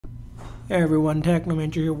Hey everyone,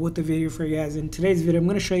 Technomentary here with the video for you guys. In today's video, I'm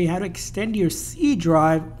going to show you how to extend your C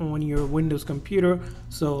drive on your Windows computer.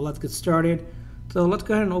 So let's get started. So let's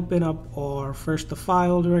go ahead and open up our the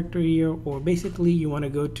file directory here, or basically you want to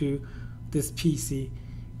go to this PC.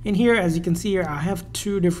 In here, as you can see here, I have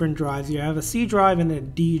two different drives here. I have a C drive and a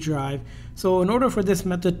D drive. So in order for this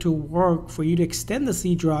method to work, for you to extend the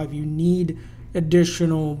C drive, you need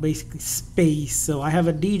additional basically space. So I have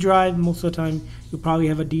a D drive. Most of the time you'll probably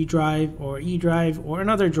have a D drive or E drive or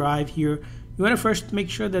another drive here. You want to first make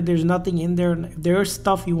sure that there's nothing in there. If there's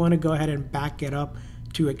stuff, you want to go ahead and back it up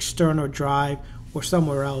to external drive or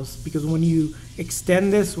somewhere else, because when you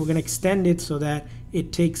extend this, we're going to extend it so that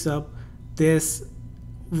it takes up this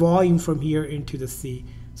volume from here into the C.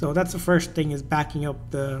 So that's the first thing, is backing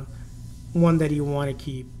up the one that you want to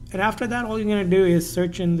keep. And after that, all you're going to do is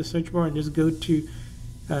search in the search bar and just go to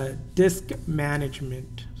disk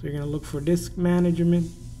management. So you're going to look for disk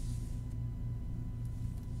management.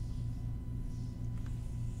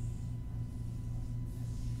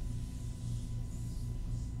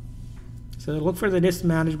 So look for the disk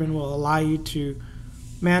management, will allow you to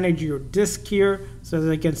manage your disk here. So as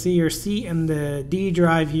I can see your C and the D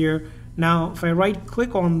drive here. Now if I right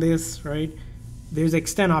click on this, right, there's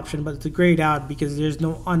extend option, but it's grayed out because there's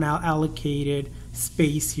no unallocated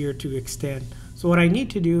space here to extend. So what I need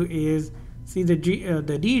to do is see the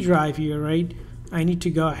D drive here, right? I need to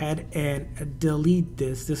go ahead and delete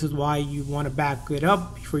this. This is why you want to back it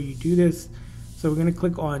up before you do this. So we're going to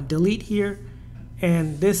click on delete here,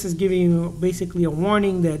 and this is giving you basically a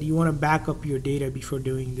warning that you want to back up your data before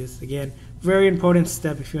doing this. Again, very important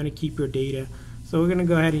step if you want to keep your data. So we're going to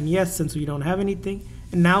go ahead and yes, since we don't have anything.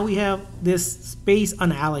 And now we have this space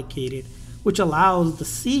unallocated, which allows the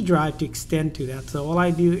C drive to extend to that. So all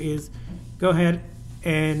I do is go ahead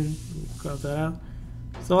and close that out.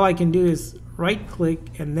 So all I can do is right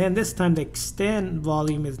click, and then this time the extend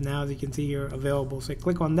volume is now, as you can see here, available. So I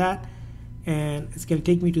click on that, and it's going to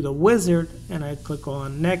take me to the wizard, and I click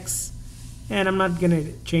on next. And I'm not going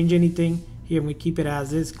to change anything here. I'm going to keep it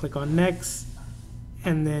as is. Click on next,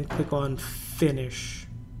 and then click on finish.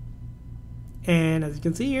 And as you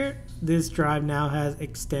can see here, this drive now has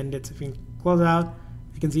extended. So if you can close out,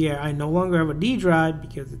 you can see here I no longer have a D drive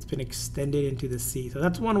because it's been extended into the C. So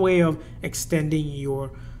that's one way of extending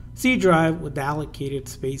your C drive with the allocated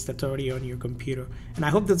space that's already on your computer. And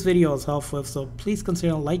I hope this video is helpful. So please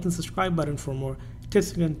consider a like and subscribe button for more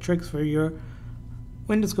tips and tricks for your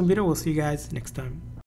Windows computer. We'll see you guys next time.